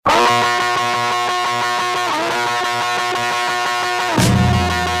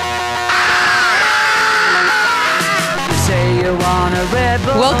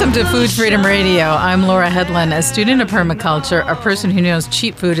Welcome to Food Freedom Radio. I'm Laura Hedlund, a student of permaculture, a person who knows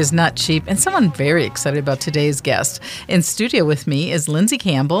cheap food is not cheap, and someone very excited about today's guest. In studio with me is Lindsay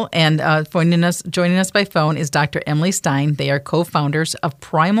Campbell, and joining us by phone is Dr. Emily Stein. They are co-founders of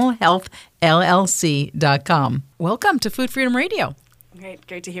PrimalHealthLLC.com. Welcome to Food Freedom Radio.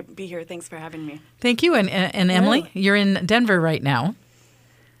 Great to be here. Thanks for having me. Thank you. And Emily, you're in Denver right now.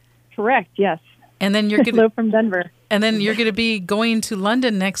 Correct, yes. And then you're hello from Denver. And then you're going to be going to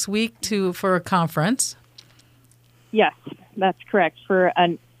London next week for a conference. Yes, that's correct, for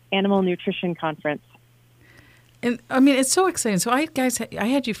an animal nutrition conference. And I mean, it's so exciting. So I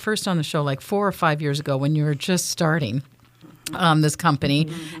had you first on the show like 4 or 5 years ago when you were just starting this company,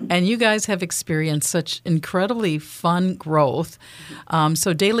 and you guys have experienced such incredibly fun growth.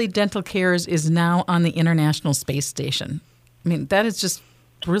 So Daily Dental Cares is now on the International Space Station. I mean, that is just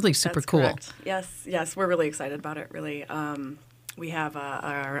really super That's cool. Correct. Yes, we're really excited about it. Really, we have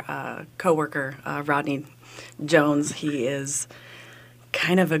our coworker Rodney Jones. He is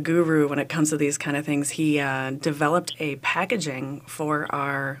kind of a guru when it comes to these kind of things. He developed a packaging for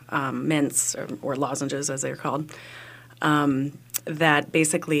our mints or lozenges, as they're called, that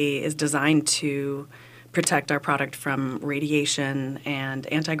basically is designed to protect our product from radiation and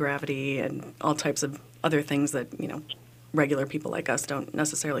anti-gravity and all types of other things that regular people like us don't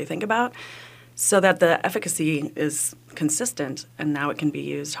necessarily think about, so that the efficacy is consistent, and now it can be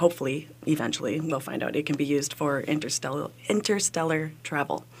used, hopefully, eventually, we'll find out, it can be used for interstellar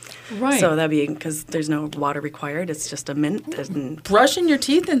travel. Right. So that'd be, because there's no water required, it's just a mint. And brushing your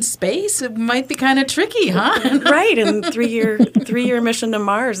teeth in space, it might be kind of tricky, huh? Right, and three-year mission to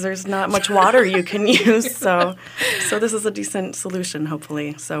Mars, there's not much water you can use, so this is a decent solution,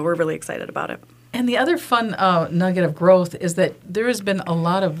 hopefully. So we're really excited about it. And the other fun nugget of growth is that there has been a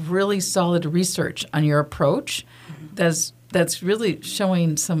lot of really solid research on your approach that's really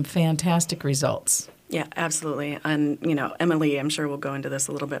showing some fantastic results. Yeah, absolutely. And, Emily, I'm sure we'll go into this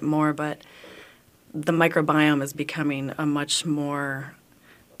a little bit more, but the microbiome is becoming a much more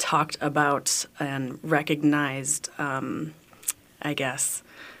talked about and recognized,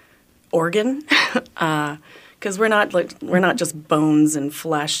 organ. Because we're not just bones and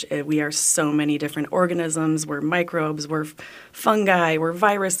flesh. We are so many different organisms. We're microbes. We're fungi. We're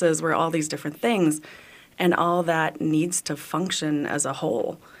viruses. We're all these different things, and all that needs to function as a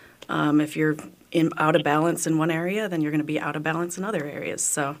whole. If you're out of balance in one area, then you're going to be out of balance in other areas.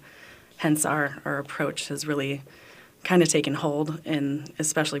 So, hence our approach has really kind of taken hold, in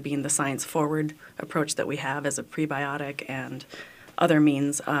especially being the science-forward approach that we have as a prebiotic and other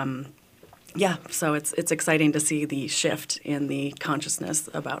means. Yeah, so it's exciting to see the shift in the consciousness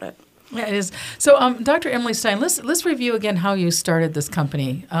about it. Yeah, it is. So, Dr. Emily Stein, let's review again how you started this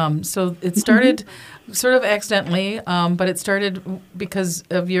company. So it started sort of accidentally, but it started because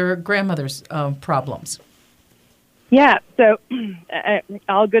of your grandmother's problems. Yeah, so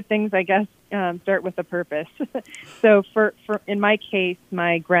all good things, I guess, start with a purpose. So for in my case,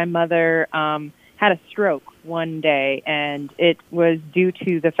 my grandmother had a stroke one day, and it was due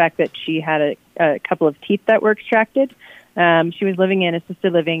to the fact that she had a couple of teeth that were extracted. She was living in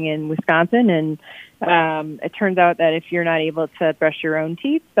assisted living in Wisconsin, and it turns out that if you're not able to brush your own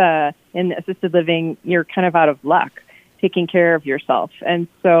teeth in assisted living, you're kind of out of luck taking care of yourself. And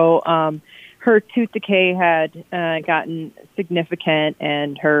so her tooth decay had gotten significant,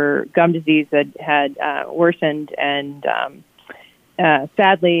 and her gum disease had worsened, and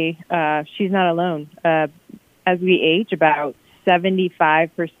sadly, she's not alone. As we age, about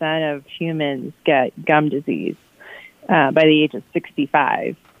 75% of humans get gum disease by the age of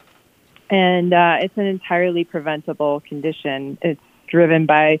 65. And it's an entirely preventable condition. It's driven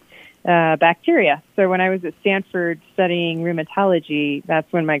by bacteria. So when I was at Stanford studying rheumatology,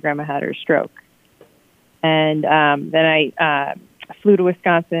 that's when my grandma had her stroke. And then I flew to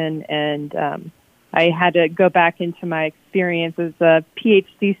Wisconsin, and I had to go back into my experience as a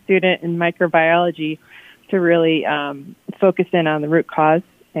PhD student in microbiology to really focus in on the root cause.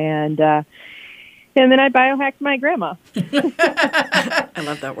 And then I biohacked my grandma. I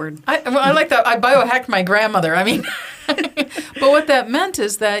love that word. I like that. I biohacked my grandmother. I mean, but what that meant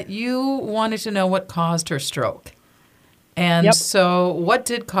is that you wanted to know what caused her stroke. And so what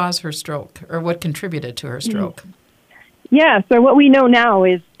did cause her stroke, or what contributed to her stroke? Yeah, so what we know now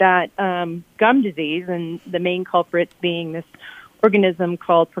is that gum disease, and the main culprits being this organism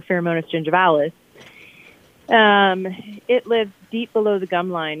called Porphyromonas gingivalis, it lives deep below the gum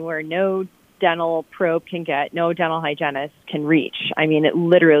line where no dental probe can get, no dental hygienist can reach. I mean, it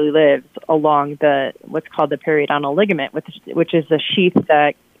literally lives along what's called the periodontal ligament, which is the sheath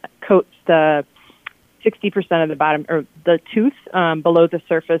that coats the 60% of the bottom or the tooth below the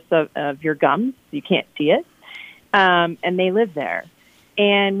surface of your gums. You can't see it. And they live there.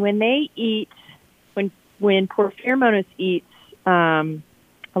 And when they eat, when Porphyromonas eats a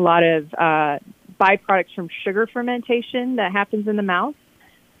lot of byproducts from sugar fermentation that happens in the mouth,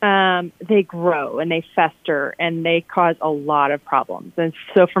 they grow and they fester and they cause a lot of problems. And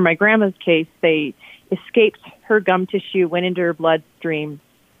so for my grandma's case, they escaped her gum tissue, went into her bloodstream,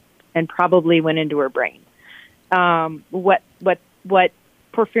 and probably went into her brain. What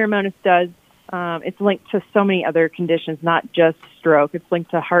Porphyromonas does, it's linked to so many other conditions, not just stroke. It's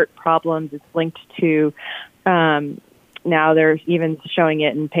linked to heart problems. It's linked to, now they're even showing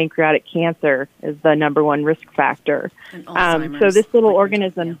it in pancreatic cancer as the number one risk factor. So this little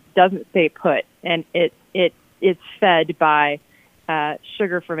organism doesn't stay put, and it's fed by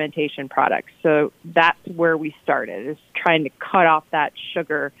sugar fermentation products. So that's where we started, is trying to cut off that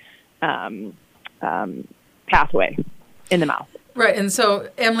sugar pathway in the mouth. Right, and so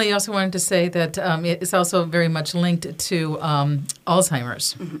Emily also wanted to say that it's also very much linked to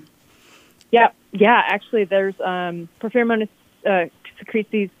Alzheimer's. Mm-hmm. Yeah. Actually, there's Porphyromonas secretes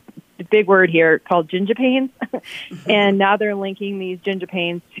these, the big word here, called gingipains, and now they're linking these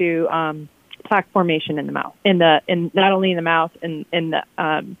gingipains to plaque formation in the mouth, in not only in the mouth, in the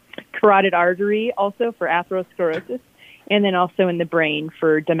carotid artery, also for atherosclerosis, and then also in the brain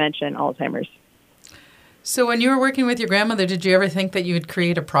for dementia and Alzheimer's. So when you were working with your grandmother, did you ever think that you would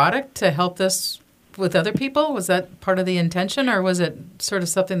create a product to help this with other people? Was that part of the intention, or was it sort of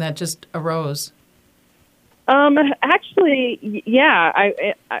something that just arose? Actually, yeah.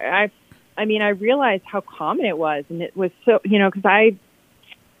 I mean, I realized how common it was, and it was so, because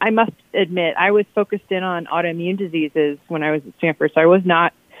I must admit, I was focused in on autoimmune diseases when I was at Stanford, so I was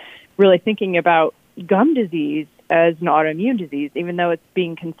not really thinking about gum disease as an autoimmune disease, even though it's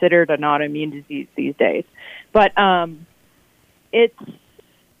being considered an autoimmune disease these days. But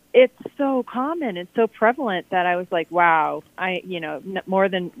it's so common and so prevalent that I was like, wow, more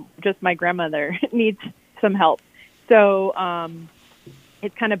than just my grandmother needs some help. So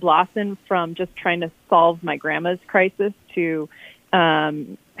it kind of blossomed from just trying to solve my grandma's crisis to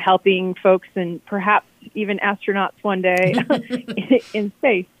helping folks and perhaps even astronauts one day in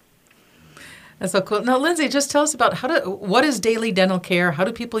space. That's so cool. Now, Lindsay, just tell us about what is Daily Dental Care? How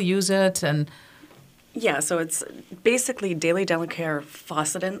do people use it? And yeah, so it's basically Daily Dental Care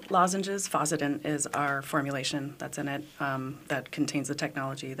Fossident lozenges. Fossident is our formulation that's in it that contains the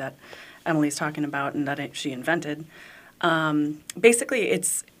technology that Emily's talking about and that she invented. Basically,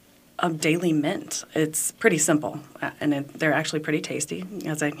 it's a daily mint. It's pretty simple, and they're actually pretty tasty.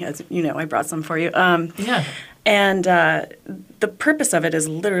 As you know, I brought some for you. Yeah. And the purpose of it is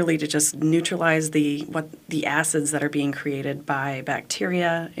literally to just neutralize the acids that are being created by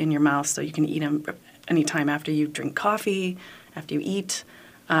bacteria in your mouth, so you can eat them anytime after you drink coffee, after you eat.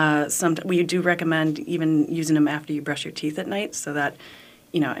 We do recommend even using them after you brush your teeth at night, so that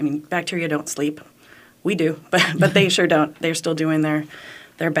bacteria don't sleep. We do, but they sure don't. They're still doing their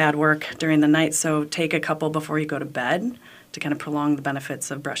bad work during the night. So take a couple before you go to bed to kind of prolong the benefits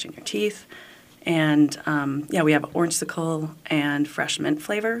of brushing your teeth. And we have orangesicle and fresh mint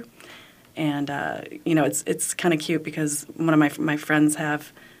flavor. And it's kind of cute because one of my friends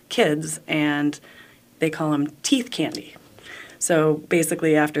have kids and they call them teeth candy. So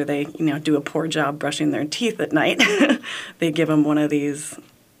basically, after they do a poor job brushing their teeth at night, they give them one of these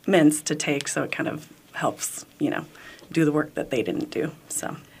mints to take, so it kind of helps do the work that they didn't do.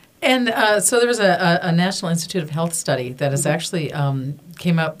 So. And so there was a National Institute of Health study that has actually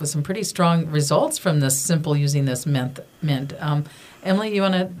came up with some pretty strong results from this simple using this mint. Emily, you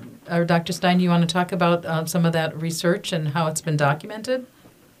want to, or Dr. Stein, you want to talk about some of that research and how it's been documented?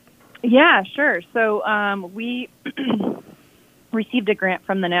 Yeah, sure. So we received a grant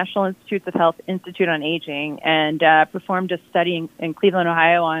from the National Institutes of Health Institute on Aging and performed a study in Cleveland,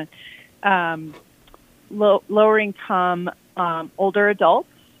 Ohio on lower income older adults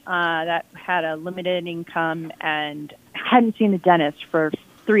that had a limited income and hadn't seen the dentist for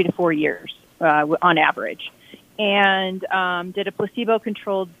 3 to 4 years on average, and did a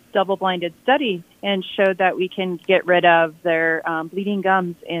placebo-controlled double-blinded study and showed that we can get rid of their bleeding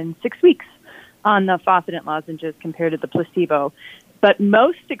gums in 6 weeks on the Fossident lozenges compared to the placebo. But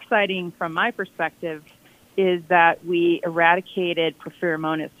most exciting from my perspective is that we eradicated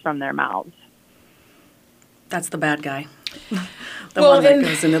Porphyromonas from their mouths. That's the bad guy. The one that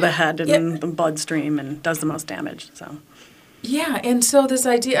goes into the head and the bloodstream and does the most damage. So, yeah, and so this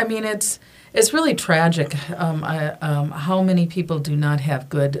idea, I mean, it's really tragic how many people do not have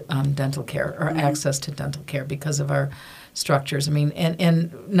good dental care or access to dental care because of our structures. I mean,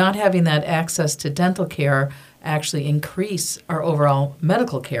 and not having that access to dental care actually increase our overall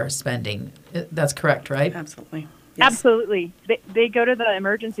medical care spending. That's correct, right? Absolutely. Yes. Absolutely. They go to the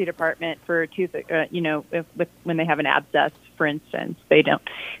emergency department for tooth, when they have an abscess, for instance. They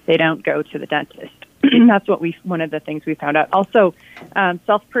don't go to the dentist. That's one of the things we found out. Also,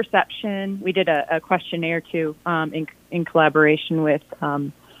 self-perception. We did a questionnaire too in collaboration with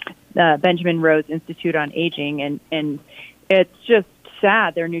the Benjamin Rose Institute on Aging, and it's just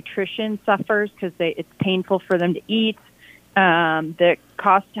sad. Their nutrition suffers because it's painful for them to eat. The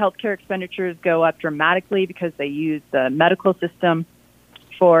cost healthcare expenditures go up dramatically because they use the medical system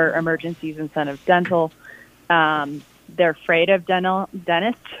for emergencies instead of dental. They're afraid of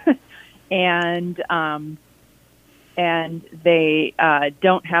dentists, and they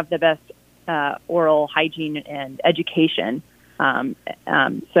don't have the best oral hygiene and education.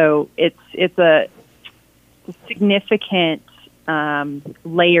 So it's a significant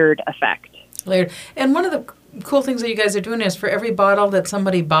layered effect. Layered. And one of the cool things that you guys are doing is for every bottle that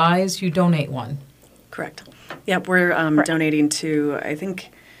somebody buys, you donate one. Correct. Yep, we're donating to, I think,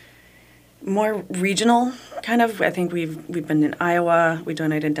 more regional kind of. I think we've been in Iowa. We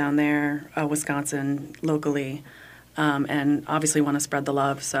donated down there, Wisconsin, locally, and obviously want to spread the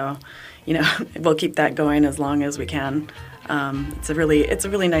love. So, we'll keep that going as long as we can. It's a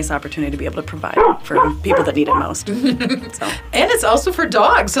really nice opportunity to be able to provide for people that need it most. So. And it's also for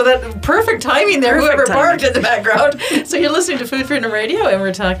dogs, so that perfect timing there. Whoever barked in the background. So you're listening to Food Freedom Radio, and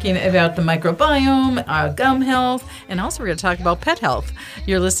we're talking about the microbiome, gum health, and also we're going to talk about pet health.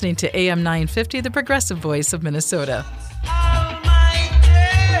 You're listening to AM 950, the progressive voice of Minnesota.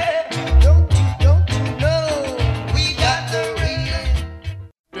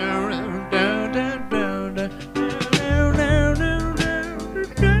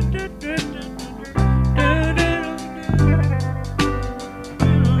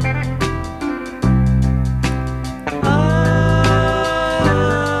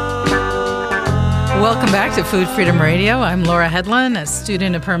 Welcome back to Food Freedom Radio. I'm Laura Hedlund, a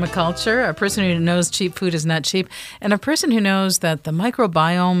student of permaculture, a person who knows cheap food is not cheap, and a person who knows that the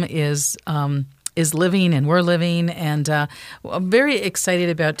microbiome is living and we're living. And I'm very excited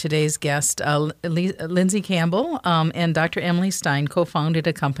about today's guest, Lindsay Campbell and Dr. Emily Stein co-founded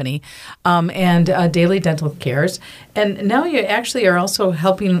a company and Daily Dental Cares. And now you actually are also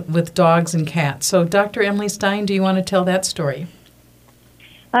helping with dogs and cats. So Dr. Emily Stein, do you want to tell that story?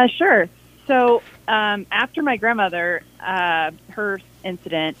 Sure. So after my grandmother, her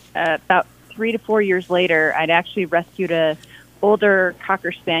incident, about 3 to 4 years later, I'd actually rescued a older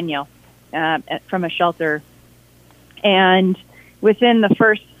Cocker Spaniel from a shelter. And within the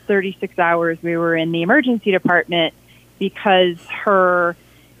first 36 hours, we were in the emergency department because her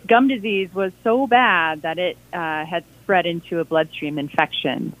gum disease was so bad that it had spread into a bloodstream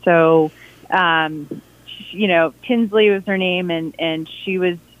infection. So, Tinsley was her name, and she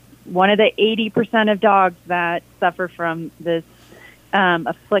was one of the 80% of dogs that suffer from this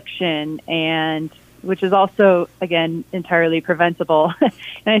affliction, and which is also, again, entirely preventable.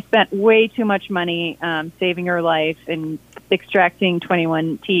 And I spent way too much money saving her life and extracting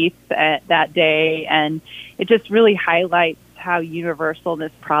 21 teeth that day, and it just really highlights how universal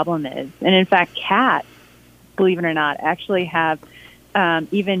this problem is. And in fact, cats, believe it or not, actually have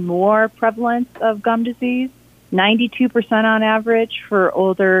even more prevalence of gum disease. 92% on average for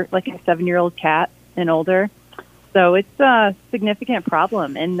older, like a 7-year-old cat and older. So it's a significant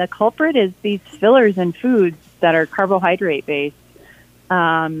problem. And the culprit is these fillers in foods that are carbohydrate-based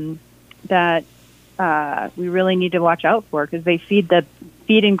that we really need to watch out for because they feed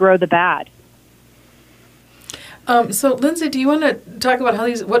and grow the bad. So, Lindsay, do you want to talk about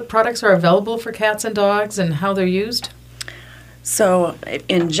what products are available for cats and dogs and how they're used? So,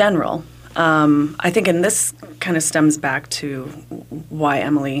 in general, I think, and this kind of stems back to why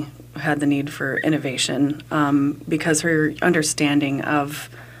Emily had the need for innovation, because her understanding of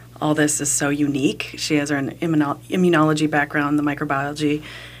all this is so unique. She has her immunology background, the microbiology,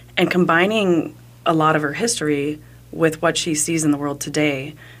 and combining a lot of her history with what she sees in the world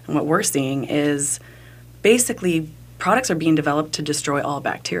today and what we're seeing is basically products are being developed to destroy all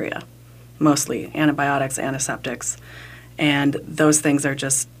bacteria, mostly antibiotics, antiseptics, and those things are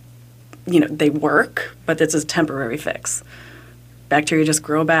just they work, but it's a temporary fix. Bacteria just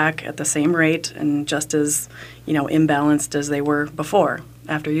grow back at the same rate and just as, imbalanced as they were before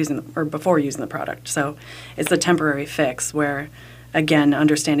using the product. So it's a temporary fix where, again,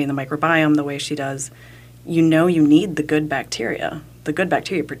 understanding the microbiome the way she does, you need the good bacteria. The good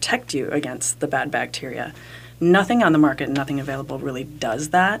bacteria protect you against the bad bacteria. Nothing on the market, nothing available really does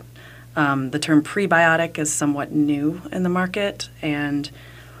that. The term prebiotic is somewhat new in the market, and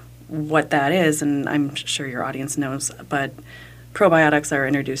what that is, and I'm sure your audience knows, but probiotics are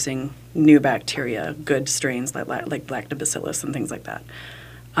introducing new bacteria, good strains like lactobacillus and things like that.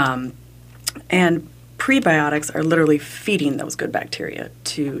 And prebiotics are literally feeding those good bacteria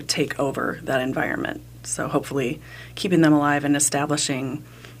to take over that environment. So hopefully keeping them alive and establishing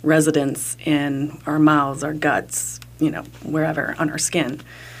residence in our mouths, our guts, wherever on our skin.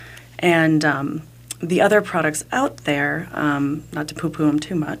 And the other products out there, not to poo-poo them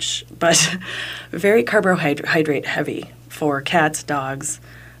too much, but very carbohydrate heavy for cats, dogs,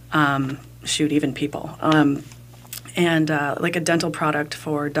 even people. And like a dental product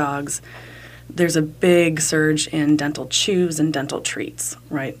for dogs, there's a big surge in dental chews and dental treats,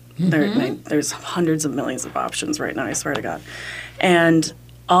 right? There's hundreds of millions of options right now, I swear to God. And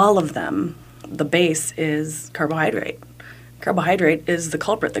all of them, the base is carbohydrate. Carbohydrate is the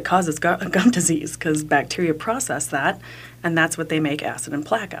culprit that causes gum disease because bacteria process that, and that's what they make acid and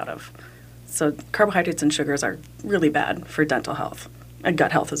plaque out of. So carbohydrates and sugars are really bad for dental health and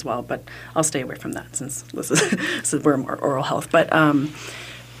gut health as well, but I'll stay away from that since we're more oral health. But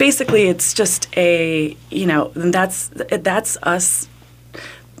basically, it's just that's us.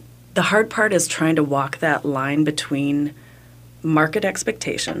 The hard part is trying to walk that line between market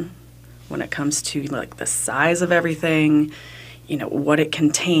expectation when it comes to like the size of everything, what it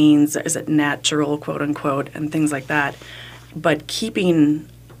contains, is it natural, quote unquote, and things like that. But keeping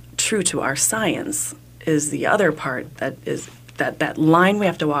true to our science is the other part that is that line we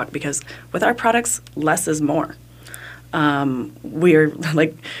have to walk, because with our products, less is more.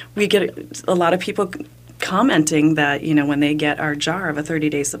 We get a lot of people commenting that, when they get our jar of a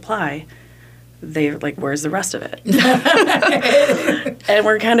 30-day supply, they're like, where's the rest of it? And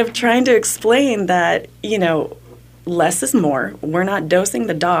we're kind of trying to explain that, less is more. We're not dosing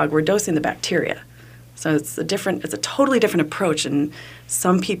the dog, we're dosing the bacteria. So it's a totally different approach. And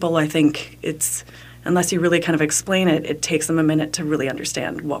some people, I think unless you really kind of explain it, it takes them a minute to really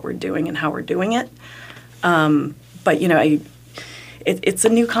understand what we're doing and how we're doing it. But, it's a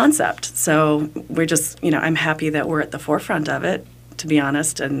new concept. So we're just, I'm happy that we're at the forefront of it, to be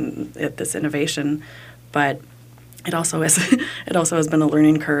honest, and at this innovation. But it also has been a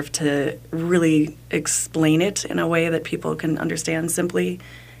learning curve to really explain it in a way that people can understand simply.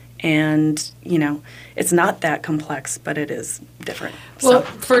 And, it's not that complex, but it is different. Well,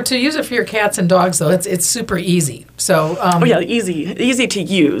 to use it for your cats and dogs, though, it's super easy. So easy to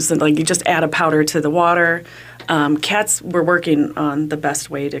use. And you just add a powder to the water. Cats, we're working on the best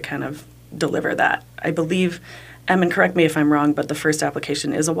way to kind of deliver that. I believe, and correct me if I'm wrong, but the first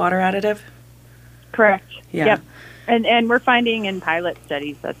application is a water additive? Correct. Yeah. Yep. And we're finding in pilot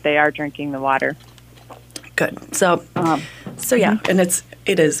studies that they are drinking the water. Good. So yeah, and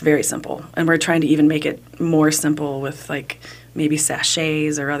it is very simple, and we're trying to even make it more simple with maybe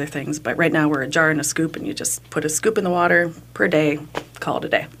sachets or other things. But right now we're a jar and a scoop, and you just put a scoop in the water per day, call it a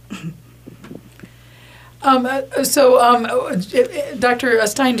day. Dr.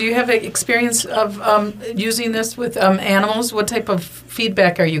 Stein, do you have experience of using this with animals? What type of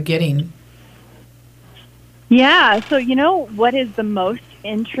feedback are you getting? Yeah, so what is the most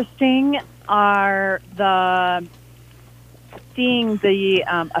interesting are seeing the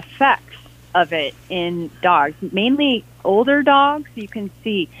effects of it in dogs, mainly older dogs. You can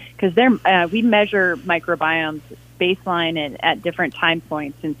see, because we measure microbiomes baseline and at different time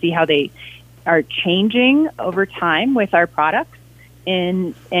points and see how they are changing over time with our products,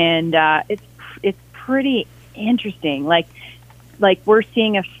 and it's pretty interesting. Like we're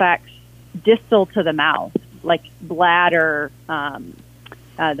seeing effects distal to the mouth, like bladder.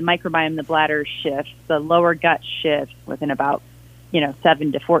 The microbiome, the bladder shifts, the lower gut shifts within about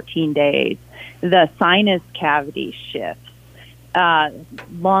 7 to 14 days. The sinus cavity shifts,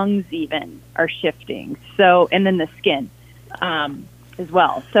 lungs even are shifting. So, and then the skin as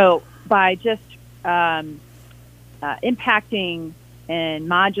well. So by just impacting and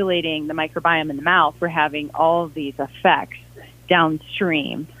modulating the microbiome in the mouth, we're having all of these effects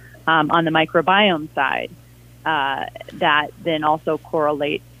downstream on the microbiome side. That then also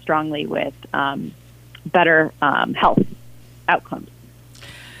correlates strongly with better health outcomes.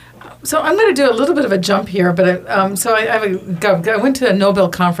 So I'm going to do a little bit of a jump here, but I went to a Nobel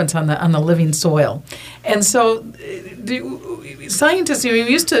conference on the living soil, and so scientists, we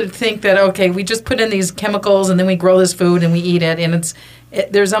used to think that we just put in these chemicals and then we grow this food and we eat it, and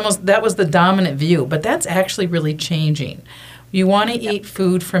that was the dominant view, but that's actually really changing. You want to eat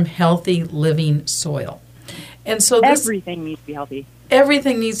food from healthy living soil. And so everything needs to be healthy.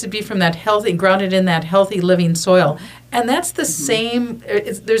 everything needs to be from that healthy, grounded in that healthy living soil. And that's the same,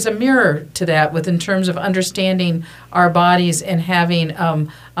 there's a mirror to that in terms of understanding our bodies and having a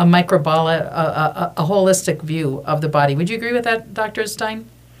microbiome, a holistic view of the body. Would you agree with that, Dr. Stein?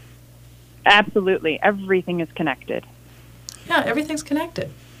 Absolutely. Everything is connected. Yeah, everything's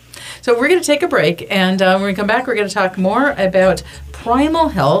connected. So we're going to take a break, and when we come back, we're going to talk more about primal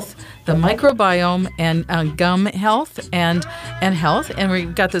health, the microbiome, and gum health and health. And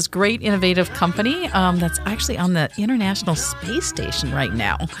we've got this great innovative company that's actually on the International Space Station right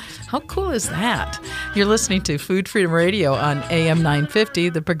now. How cool is that? You're listening to Food Freedom Radio on AM 950,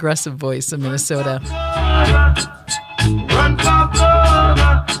 the progressive voice of Minnesota. Run for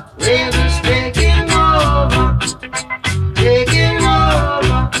cover, waves taking over, taking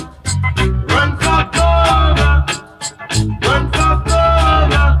over. Run for cover,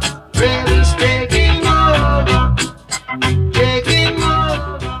 waves taking over, taking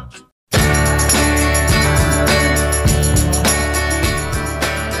over.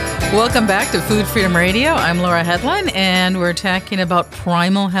 Welcome back to Food Freedom Radio. I'm Laura Hedlund, and we're talking about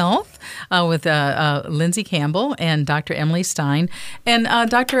primal health with Lindsay Campbell and Dr. Emily Stein. And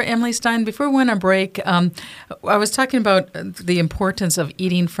Dr. Emily Stein, before we went on break, I was talking about the importance of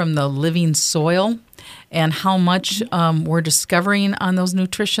eating from the living soil and how much we're discovering on those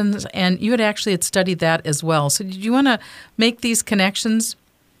nutritions. And you had studied that as well. So did you want to make these connections?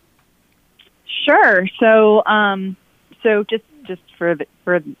 Sure. So, just for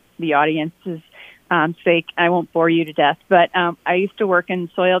the audience's sake, I won't bore you to death, but I used to work in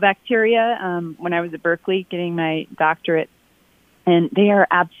soil bacteria when I was at Berkeley getting my doctorate, and they are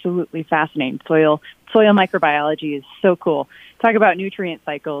absolutely fascinating. Soil microbiology is so cool. Talk about nutrient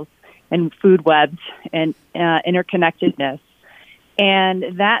cycles and food webs and interconnectedness.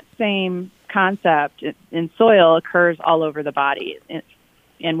 And that same concept in soil occurs all over the body.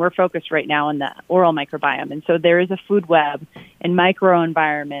 And we're focused right now on the oral microbiome. And so there is a food web and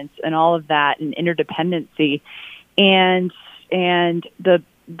microenvironments and all of that and interdependency. And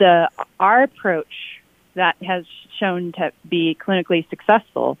our approach that has shown to be clinically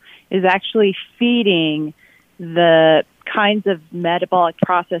successful is actually feeding the kinds of metabolic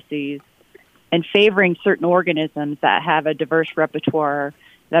processes and favoring certain organisms that have a diverse repertoire,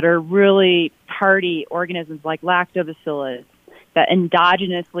 that are really hardy organisms like lactobacillus that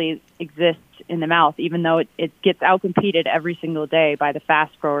endogenously exist in the mouth, even though it gets outcompeted every single day by the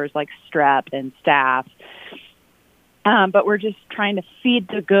fast growers like strep and staph. But we're just trying to feed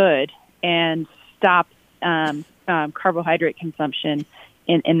the good and stop carbohydrate consumption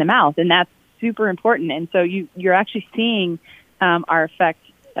in the mouth, and that's super important. And so you're actually seeing our effect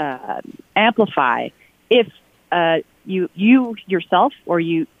amplify if you yourself or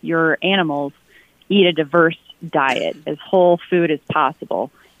your animals eat a diverse diet. As whole food as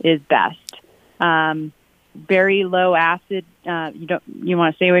possible is best. Very low acid. You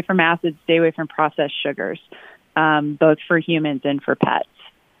want to stay away from acids, stay away from processed sugars, both for humans and for pets.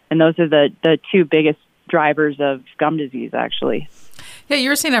 And those are the two biggest drivers of gum disease, actually. Yeah, you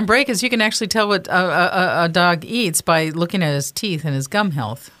were saying on break is you can actually tell what a dog eats by looking at his teeth and his gum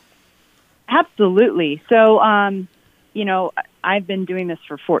health. Absolutely. So, I've been doing this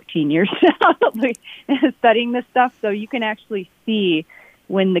for 14 years now, studying this stuff. So you can actually see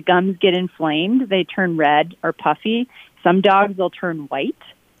when the gums get inflamed, they turn red or puffy. Some dogs will turn white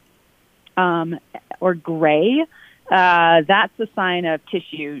or gray. That's a sign of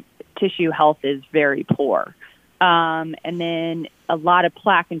tissue health is very poor. And then a lot of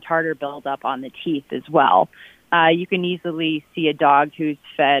plaque and tartar buildup on the teeth as well. You can easily see a dog who's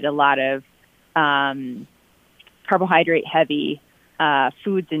fed a lot of carbohydrate-heavy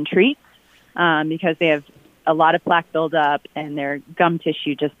foods and treats because they have a lot of plaque buildup and their gum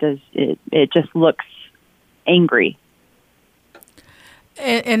tissue it just looks angry.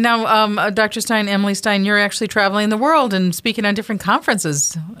 And now, Dr. Stein, Emily Stein, you're actually traveling the world and speaking on different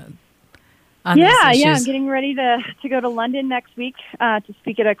conferences. On these issues. I'm getting ready to go to London next week to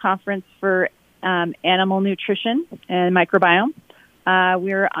speak at a conference for animal nutrition and microbiome.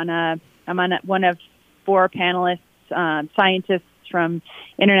 I'm on one of 4 panelists, scientists from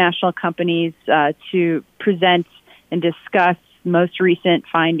international companies to present and discuss most recent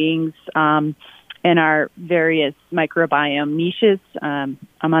findings in our various microbiome niches. I'm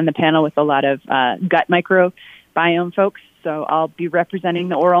on the panel with a lot of gut microbiome folks, so I'll be representing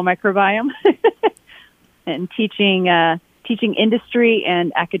the oral microbiome and teaching industry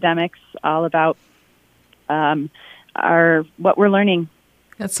and academics all about what we're learning.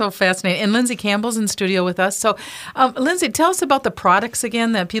 That's so fascinating. And Lindsay Campbell's in studio with us. So, Lindsay, tell us about the products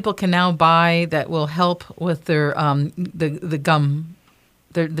again that people can now buy that will help with their the gum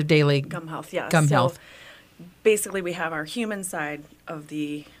their daily Gum Health, yes. Gum So Health. basically, we have our human side of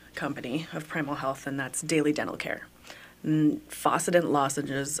the company of Primal Health, and that's daily dental care. Fossident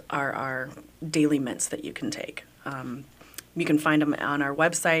lozenges are our daily mints that you can take. You can find them on our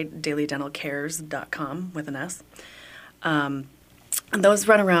website, dailydentalcares.com with an S. And those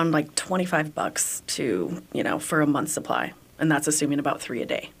run around like $25 to, for a month's supply. And that's assuming about 3 a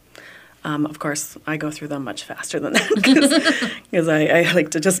day. Of course, I go through them much faster than that because I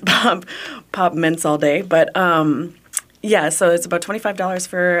like to just pop mints all day. But yeah, so it's about $25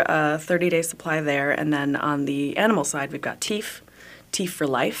 for a 30-day supply there. And then on the animal side, we've got Teef for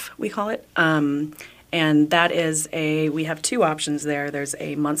Life, we call it. And that is we have 2 options there. There's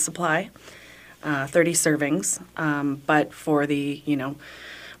a month supply, 30 servings, but for the,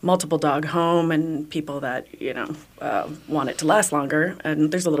 multiple dog home and people that, want it to last longer,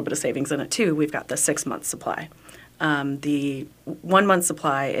 and there's a little bit of savings in it too, we've got the 6-month supply. The 1 month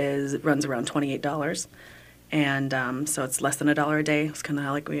supply runs around $28. And so it's less than $1 a day. It's kind of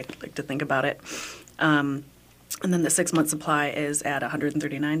how we like to think about it. And then the 6-month supply is at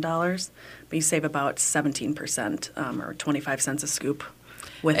 $139, but you save about 17% or 25 cents a scoop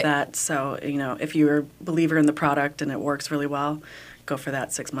with that. So, if you're a believer in the product and it works really well, go for that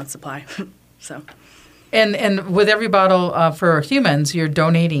 6-month supply. So. And with every bottle for humans, you're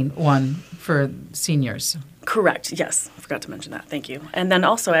donating one for seniors. Correct. Yes. I forgot to mention that. Thank you. And then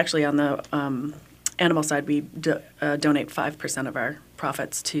also actually on the animal side, we donate 5% of our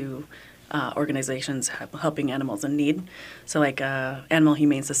profits to organizations helping animals in need. So like Animal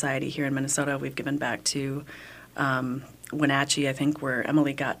Humane Society here in Minnesota, we've given back to Wenatchee, I think, where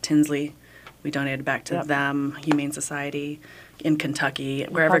Emily got Tinsley. We donated back to them, Humane Society in Kentucky,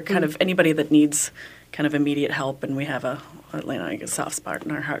 wherever kind of anybody that needs kind of immediate help, and we have a soft spot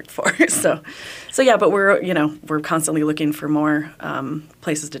in our heart for. So yeah, but we're constantly looking for more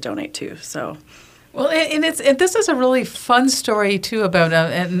places to donate to. So. Well, and this is a really fun story too about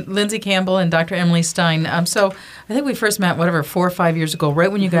and Lindsay Campbell and Dr. Emily Stein. So I think we first met 4 or 5 years ago,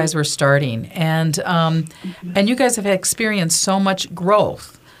 right when you guys were starting, and you guys have experienced so much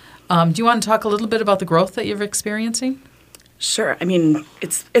growth. Do you want to talk a little bit about the growth that you're experiencing? Sure. I mean,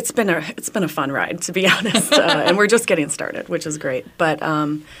 it's been a fun ride, to be honest, and we're just getting started, which is great. But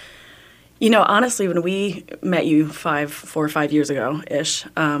honestly, when we met you 4 or 5 years ago ish,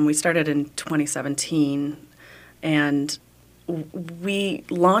 we started in 2017, and we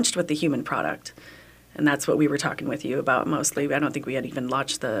launched with the human product, and that's what we were talking with you about mostly. I don't think we had even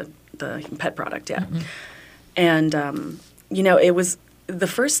launched the pet product yet, and it was. The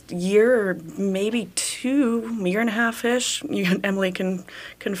first year, or maybe 2, year and a half-ish, you and Emily can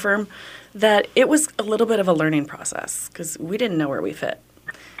confirm, that it was a little bit of a learning process because we didn't know where we fit.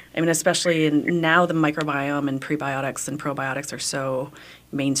 I mean, especially now the microbiome and prebiotics and probiotics are so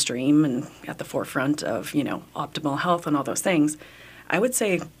mainstream and at the forefront of, optimal health and all those things. I would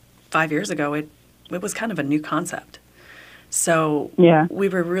say 5 years ago, it was kind of a new concept. So we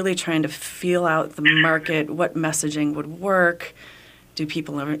were really trying to feel out the market, what messaging would work. Do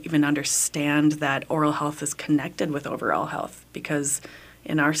people even understand that oral health is connected with overall health? Because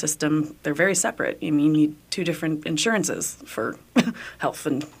in our system, they're very separate. I mean, you need 2 different insurances for health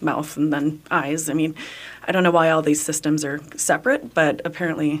and mouth and then eyes. I mean, I don't know why all these systems are separate, but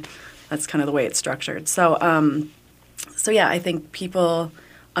apparently that's kind of the way it's structured. So, yeah, I think people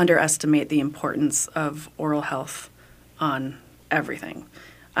underestimate the importance of oral health on everything.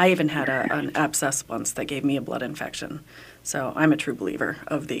 I even had an abscess once that gave me a blood infection. So I'm a true believer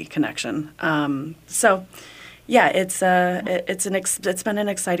of the connection. So, yeah, it's been an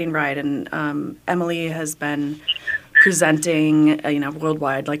exciting ride, and Emily has been presenting,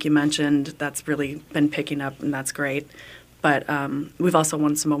 worldwide, like you mentioned. That's really been picking up, and that's great. But we've also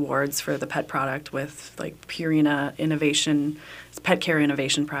won some awards for the pet product with like Purina Innovation, Pet Care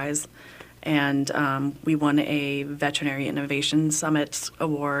Innovation Prize, and we won a Veterinary Innovation Summit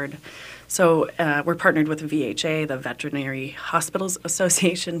award. So we're partnered with VHA, the Veterinary Hospitals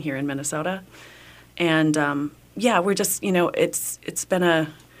Association here in Minnesota, and we're just it's been a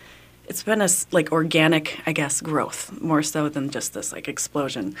like organic, I guess, growth more so than just this like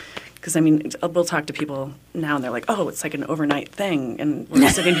explosion. Because I mean, we'll talk to people now and they're like, oh, it's like an overnight thing, and we're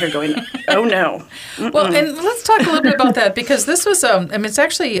sitting here going, oh no. Mm-mm. Well, and let's talk a little bit about that because this was it's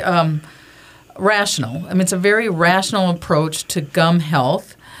actually rational. I mean, it's a very rational approach to gum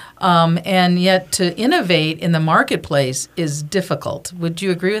health. And yet to innovate in the marketplace is difficult. Would you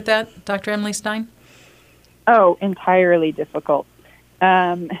agree with that, Dr. Emily Stein? Oh, entirely difficult.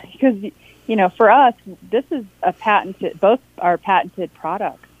 Because, for us, this is both are patented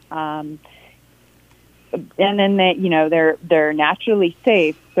products. and then they're naturally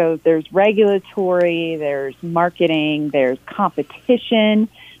safe. So there's regulatory, there's marketing, there's competition.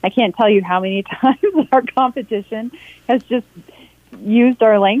 I can't tell you how many times our competition has just used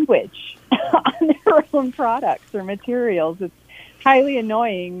our language on their own products or materials. It's highly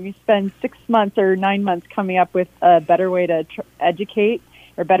annoying. We spend 6 months or 9 months coming up with a better way to educate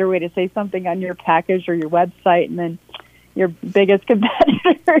or better way to say something on your package or your website, and then your biggest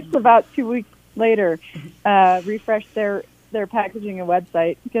competitors about 2 weeks later refresh their packaging and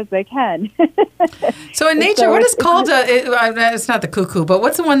website because they can. So in nature, what is called, it's not the cuckoo, but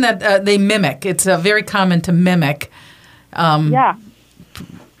what's the one that they mimic? It's very common to mimic. Yeah.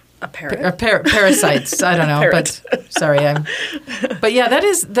 A parrot? Parasites. I don't know, but sorry. But yeah,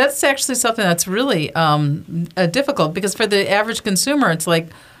 that's actually something that's really difficult, because for the average consumer, it's like,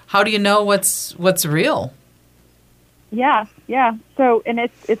 how do you know what's real? Yeah. So, and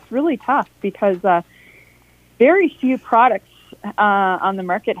it's really tough because very few products on the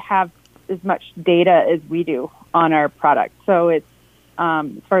market have as much data as we do on our product. So it's as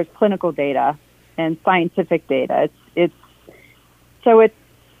far as clinical data and scientific data, it's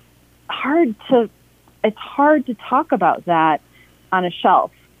hard to talk about that on a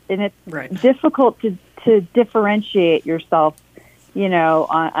shelf, and it's difficult to differentiate yourself,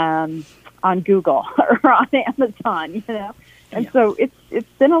 on Google or on Amazon, and so it's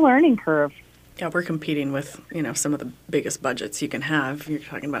been a learning curve. Yeah, we're competing with, some of the biggest budgets you can have. You're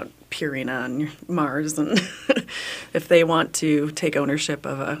talking about Purina and Mars, and if they want to take ownership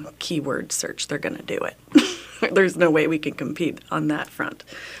of a keyword search, they're going to do it. There's no way we can compete on that front.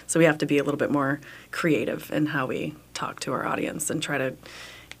 So we have to be a little bit more creative in how we talk to our audience and try to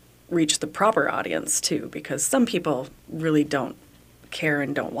reach the proper audience too, because some people really don't care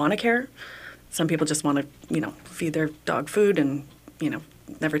and don't want to care. Some people just want to, feed their dog food and,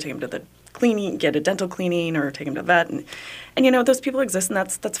 never take them to the cleaning, get a dental cleaning or take them to the vet. And those people exist, and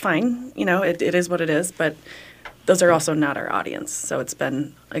that's fine. It is what it is, but those are also not our audience. So it's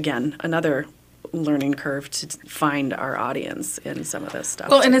been, again, another learning curve to find our audience in some of this stuff.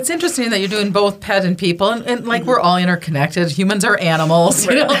 Well, and it's interesting that you're doing both pet and people, and we're all interconnected. Humans are animals.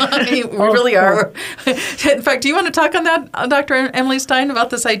 We really are. In fact, do you want to talk on that, Dr. Emily Stein,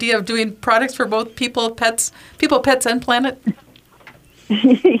 about this idea of doing products for both people, pets, and planet?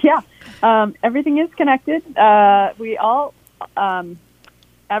 Yeah. Everything is connected. We all,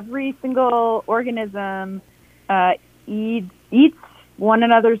 every single organism eats one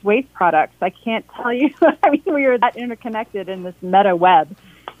another's waste products. I can't tell you. We are that interconnected in this meta web.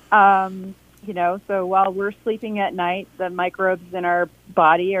 So while we're sleeping at night, the microbes in our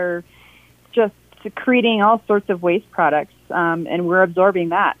body are just secreting all sorts of waste products, and we're absorbing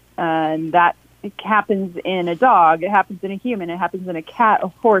that. And that happens in a dog. It happens in a human. It happens in a cat, a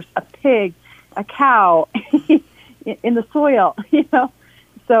horse, a pig, a cow, in the soil.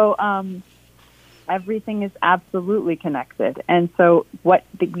 So everything is absolutely connected. And so what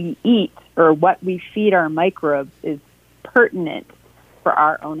we eat or what we feed our microbes is pertinent for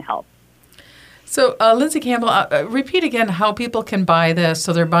our own health. So, Lindsay Campbell, repeat again how people can buy this.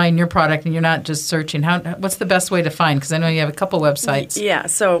 So they're buying your product and you're not just searching. What's the best way to find? Because I know you have a couple websites. Yeah,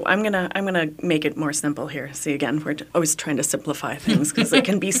 so I'm gonna make it more simple here. See, again, we're always trying to simplify things because it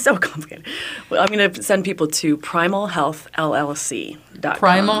can be so complicated. Well, I'm going to send people to primalhealthllc.com.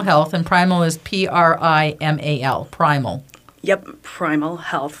 Primal Health, and Primal is Primal. Primal. Yep, Primal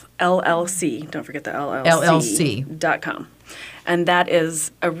Health LLC. Don't forget the LLC.com. And that is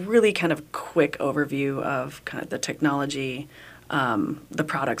a really kind of quick overview of kind of the technology, the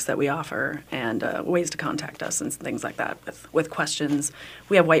products that we offer, and ways to contact us and things like that with questions.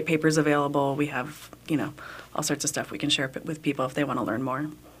 We have white papers available. We have, all sorts of stuff we can share with people if they want to learn more.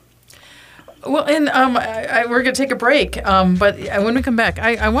 Well, and we're going to take a break, but when we come back,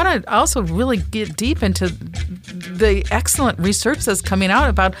 I want to also really get deep into the excellent research that's coming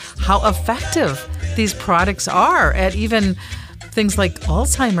out about how effective these products are at even things like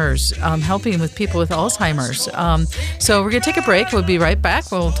Alzheimer's, helping with people with Alzheimer's. So we're going to take a break. We'll be right back.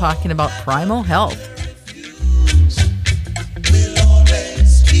 We're talking about Primal Health. We'll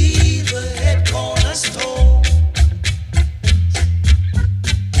always be the head cornerstone.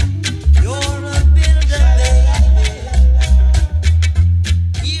 You're a builder, baby.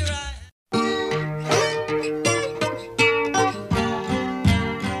 Here I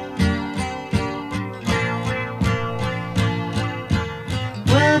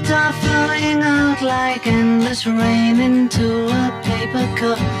Words are flowing out like endless rain into a paper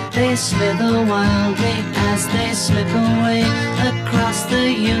cup. They slither wildly as they slip away across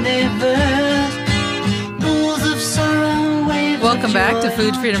the universe. Pools of sorrow wave. Welcome back to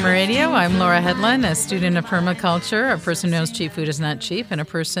Food Freedom Radio. I'm Laura Headland, a student of permaculture, a person who knows cheap food is not cheap, and a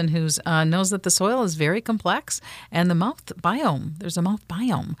person who knows that the soil is very complex, and the mouth biome. There's a mouth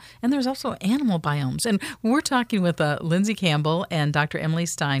biome, and there's also animal biomes. And we're talking with Lindsay Campbell and Dr. Emily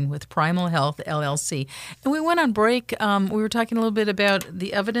Stein with Primal Health, LLC. And we went on break. We were talking a little bit about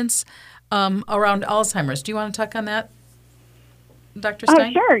the evidence around Alzheimer's. Do you want to talk on that, Dr.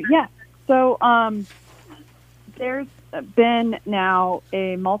 Stein? Sure, yeah. So there's been now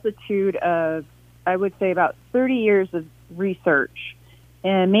a multitude of, I would say, about 30 years of research,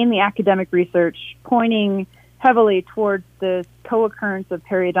 and mainly academic research, pointing heavily towards the co-occurrence of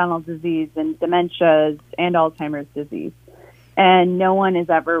periodontal disease and dementias and Alzheimer's disease. And no one has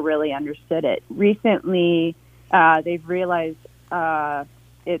ever really understood it. Recently, they've realized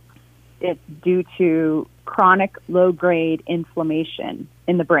it's due to chronic low-grade inflammation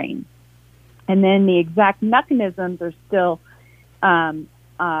in the brain. And then the exact mechanisms are still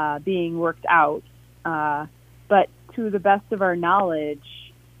being worked out. But to the best of our knowledge,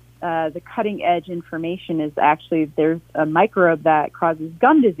 the cutting-edge information is actually there's a microbe that causes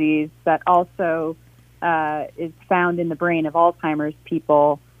gum disease that also is found in the brain of Alzheimer's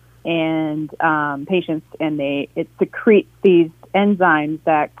people and patients, and it secretes these enzymes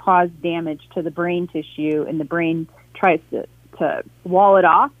that cause damage to the brain tissue, and the brain tries to wall it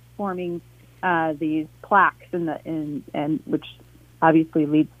off, forming these plaques and which obviously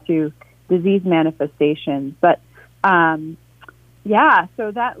leads to disease manifestations. But so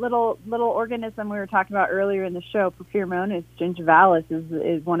that little organism we were talking about earlier in the show, Porphyromonas gingivalis,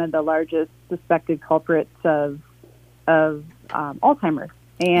 is one of the largest suspected culprits of Alzheimer's.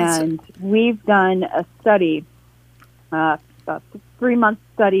 And we've done a study, a 3-month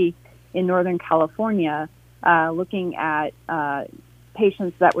study in Northern California, looking at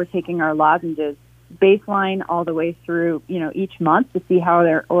patients that were taking our lozenges baseline all the way through, each month to see how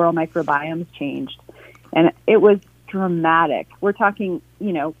their oral microbiomes changed. And it was dramatic. We're talking,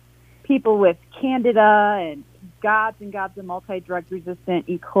 people with candida and gobs of multi-drug resistant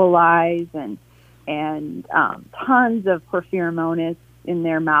E. coli's and tons of Porphyromonas in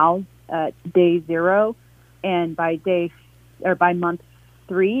their mouths at day 0. And by month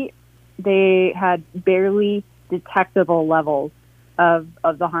 3, they had barely detectable levels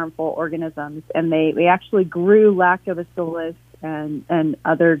of the harmful organisms, and they actually grew lactobacillus and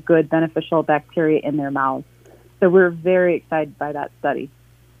other good beneficial bacteria in their mouths. So we're very excited by that study.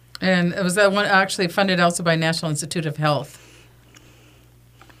 And was that one actually funded also by National Institute of Health?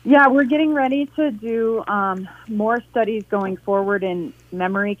 Yeah, we're getting ready to do more studies going forward in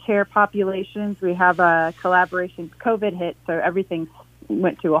memory care populations. We have a collaboration. COVID hit, so everything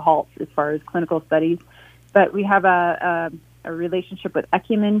went to a halt as far as clinical studies. But we have a relationship with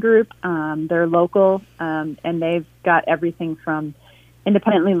Ecumen Group. They're local, and they've got everything from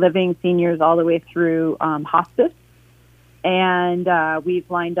independently living seniors all the way through hospice. And we've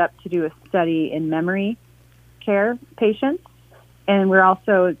lined up to do a study in memory care patients. And we're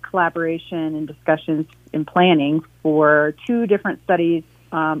also in collaboration and discussions in planning for 2 different studies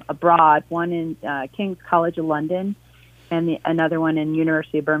abroad, one in King's College of London and another one in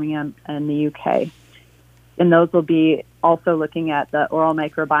University of Birmingham in the UK. And those will be also looking at the oral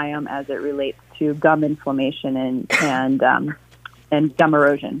microbiome as it relates to gum inflammation and gum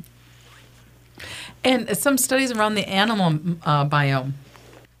erosion. And some studies around the animal biome.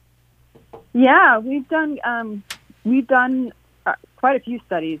 Yeah, we've done quite a few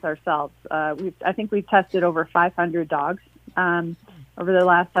studies ourselves. I think we've tested over 500 dogs over the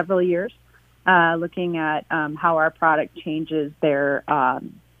last several years, looking at how our product changes their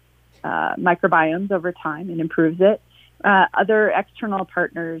microbiomes over time and improves it. Other external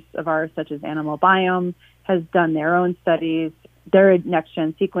partners of ours, such as Animal Biome, has done their own studies. They're a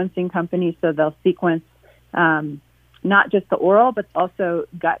next-gen sequencing company, so they'll sequence not just the oral, but also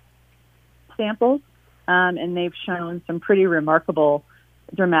gut samples, and they've shown some pretty remarkable,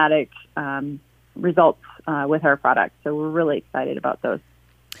 dramatic results with our product. So we're really excited about those.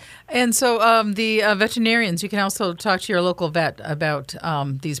 And so the veterinarians, you can also talk to your local vet about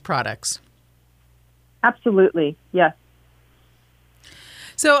these products. Absolutely, yes.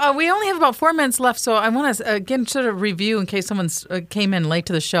 So we only have about 4 minutes left, so I want to, again, sort of review in case someone came in late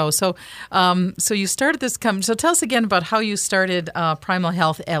to the show. So so you started this company. So tell us again about how you started Primal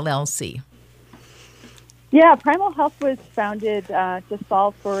Health, LLC. Yeah, Primal Health was founded to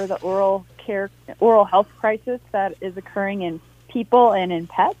solve for the oral health crisis that is occurring in people and in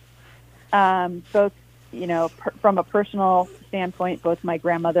pets. Both, from a personal standpoint, both my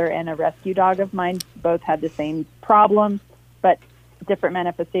grandmother and a rescue dog of mine both had the same problem, but different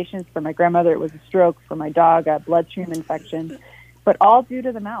manifestations. For my grandmother, it was a stroke. For my dog, a bloodstream infection. but all due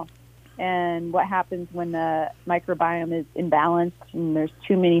to the mouth. And what happens when the microbiome is imbalanced and there's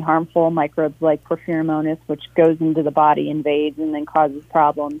too many harmful microbes like Porphyromonas, which goes into the body, invades, and then causes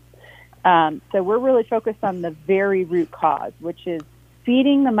problems. So we're really focused on the very root cause, which is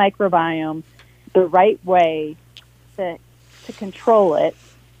feeding the microbiome the right way to control it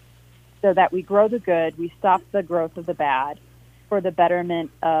so that we grow the good, we stop the growth of the bad for the betterment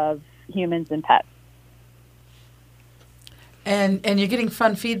of humans and pets. And you're getting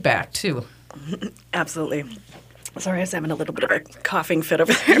fun feedback, too. Absolutely. Sorry, I was having a little bit of a coughing fit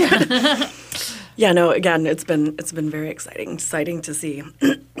over there. Yeah, no, again, it's been very exciting to see,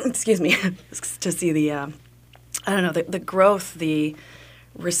 excuse me, to see the, I don't know, the growth, the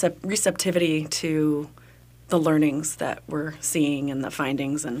receptivity to the learnings that we're seeing and the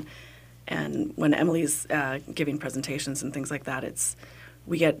findings. And when Emily's giving presentations and things like that,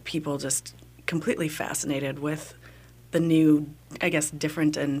 we get people just completely fascinated with the new, I guess,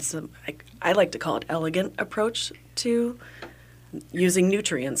 different and I like to call it elegant approach to using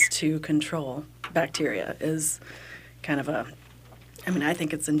nutrients to control bacteria is kind of I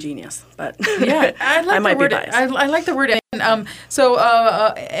think it's ingenious, but yeah, I might be biased. I like the word. So,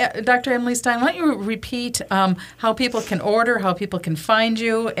 Dr. Emily Stein, why don't you repeat how people can order, how people can find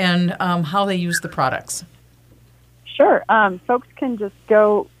you, and how they use the products? Sure. Folks can just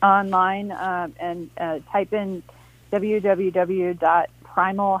go online and type in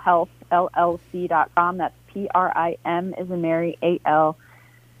www.primalhealthllc.com. That's PRIM as in Mary, AL,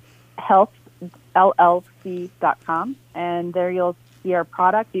 healthllc.com. And there you'll see our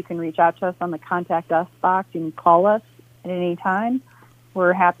product. You can reach out to us on the Contact Us box. You can call us at any time.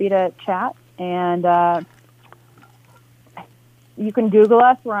 We're happy to chat. And you can Google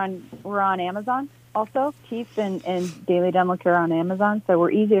us. We're on Amazon also. Teeth and Daily Dental Care on Amazon. So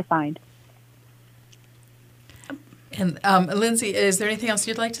we're easy to find. And Lindsay, is there anything else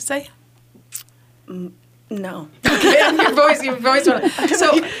you'd like to say? No. Okay, your voice.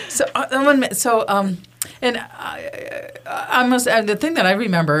 And I must. The thing that I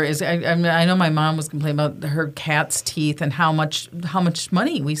remember is I know my mom was complaining about her cat's teeth and how much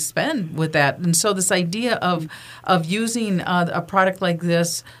money we spend with that. And so this idea of using a product like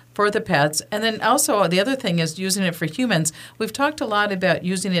this for the pets, and then also the other thing is using it for humans. We've talked a lot about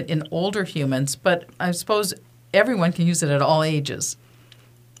using it in older humans, but I suppose everyone can use it at all ages.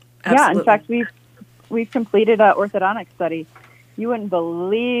 Absolutely. Yeah, in fact, we've completed an orthodontic study. You wouldn't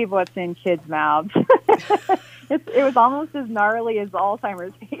believe what's in kids' mouths. It was almost as gnarly as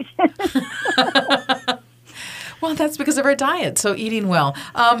Alzheimer's patients. Well, that's because of our diet, so eating well.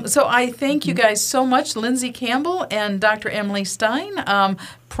 So I thank you guys so much, Lindsay Campbell and Dr. Emily Stein.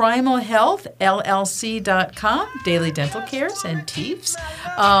 PrimalHealthLLC.com, Daily Dental Cares and Teeths.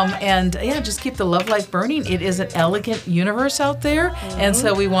 Just keep the love light burning. It is an elegant universe out there, and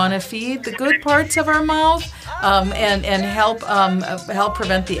so we want to feed the good parts of our mouth and help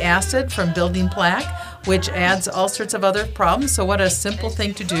prevent the acid from building plaque, which adds all sorts of other problems. So what a simple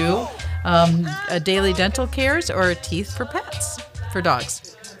thing to do. A Daily Dental Cares or Teeth for Pets for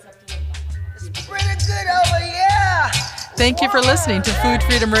dogs. It's pretty good over here. Thank you for listening to Food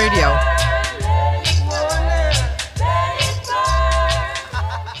Freedom Radio.